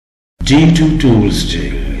D2 tool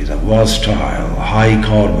steel is a versatile, high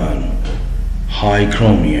carbon, high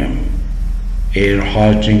chromium, air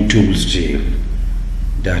hardening tool steel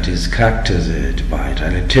that is characterized by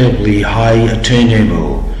relatively high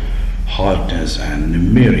attainable hardness and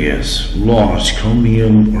numerous large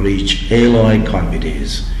chromium-rich alloy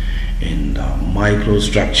cavities in the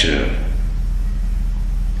microstructure.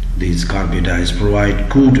 These cavities provide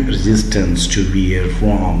good resistance to wear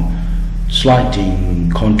from sliding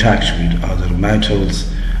contact with other metals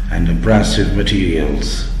and abrasive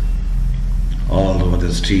materials. Although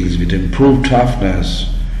the steels with improved toughness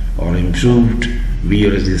or improved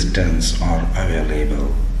wear resistance are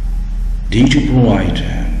available, D2 provide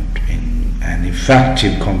an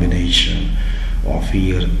effective combination of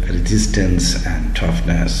wear resistance and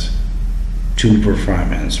toughness, tool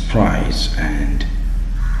performance, price, and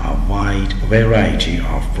a wide variety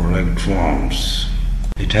of product forms.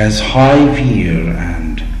 It has high wear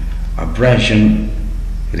and abrasion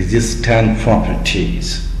resistant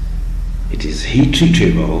properties. It is heat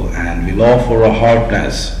treatable and will offer a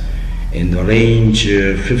hardness in the range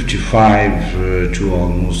 55 to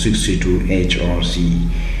almost 62 HRC,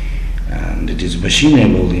 and it is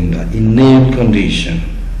machinable in the annealed condition.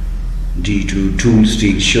 D2 tool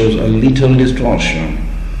steel shows a little distortion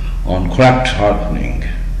on correct hardening.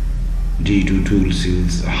 D2 tool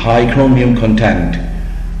steel's high chromium content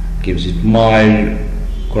gives it mild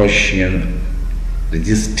corrosion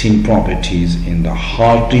resisting properties in the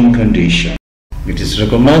hardening condition. It is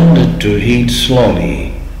recommended to heat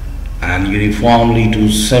slowly and uniformly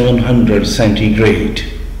to 700 centigrade,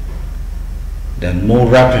 then more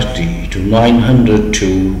rapidly to 900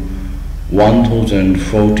 to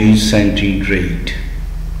 1040 centigrade.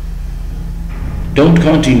 Don't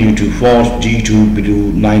continue to force D2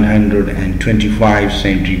 below 925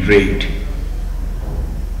 centigrade.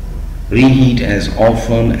 Reheat as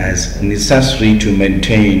often as necessary to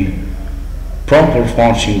maintain proper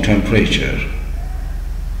forging temperature.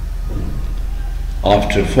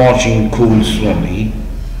 After forging, cool slowly.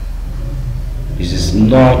 This is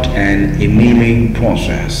not an annealing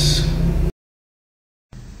process.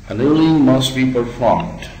 Annealing must be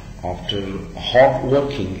performed after hot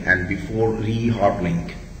working and before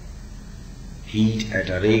rehardening. Heat at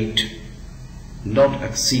a rate not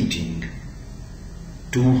exceeding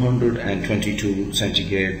 222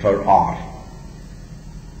 centigrade per hour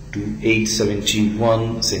to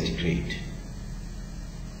 871 centigrade,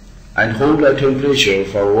 and hold a temperature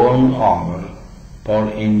for 1 hour per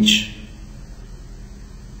inch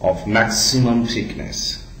of maximum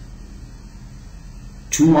thickness.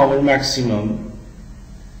 2 hour maximum,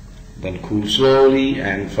 then cool slowly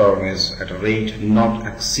and furnace at a rate not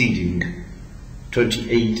exceeding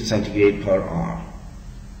 28 centigrade per hour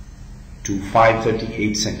to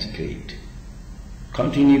 538 centigrade.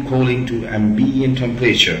 Continue cooling to ambient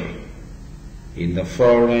temperature in the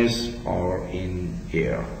furnace or in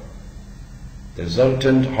air. The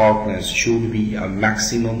resultant hardness should be a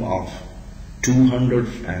maximum of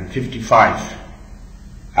 255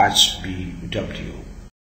 HBW.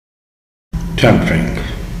 Tempering.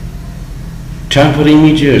 Temper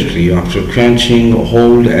immediately after quenching.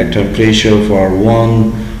 Hold at temperature for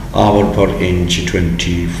 1 hour per inch,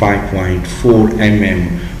 25.4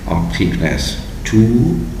 mm of thickness,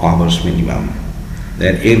 2 hours minimum.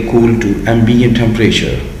 Then air cool to ambient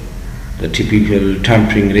temperature. The typical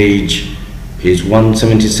tempering range is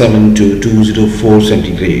 177 to 204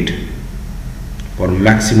 centigrade. For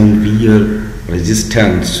maximum wear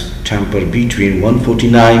resistance, temper between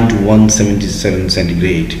 149 to 177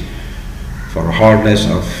 centigrade. For hardness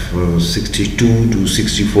of 62 to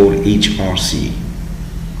 64 HRC.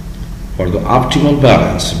 For the optimal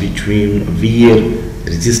balance between wear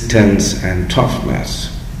resistance and toughness,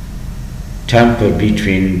 temper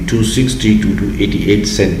between 260 to 288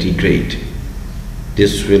 centigrade.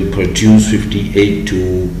 This will produce 58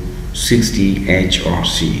 to 60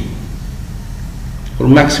 HRC. For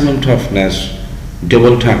maximum toughness,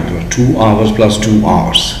 double temper 2 hours plus 2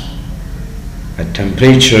 hours at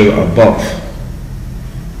temperature above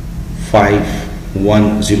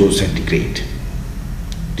 510 centigrade.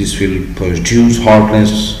 This will produce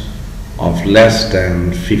hardness of less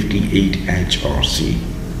than 58 HRC.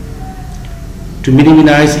 To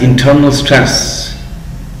minimize internal stress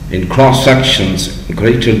in cross sections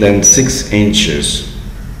greater than 6 inches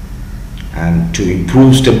and to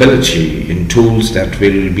improve stability in tools that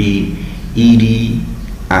will be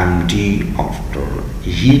ED/MD after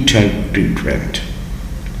heat treatment.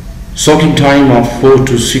 Soaking time of 4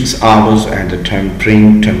 to 6 hours and the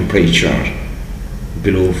tempering temperature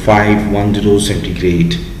below 510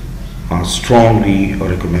 centigrade are strongly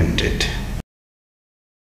recommended.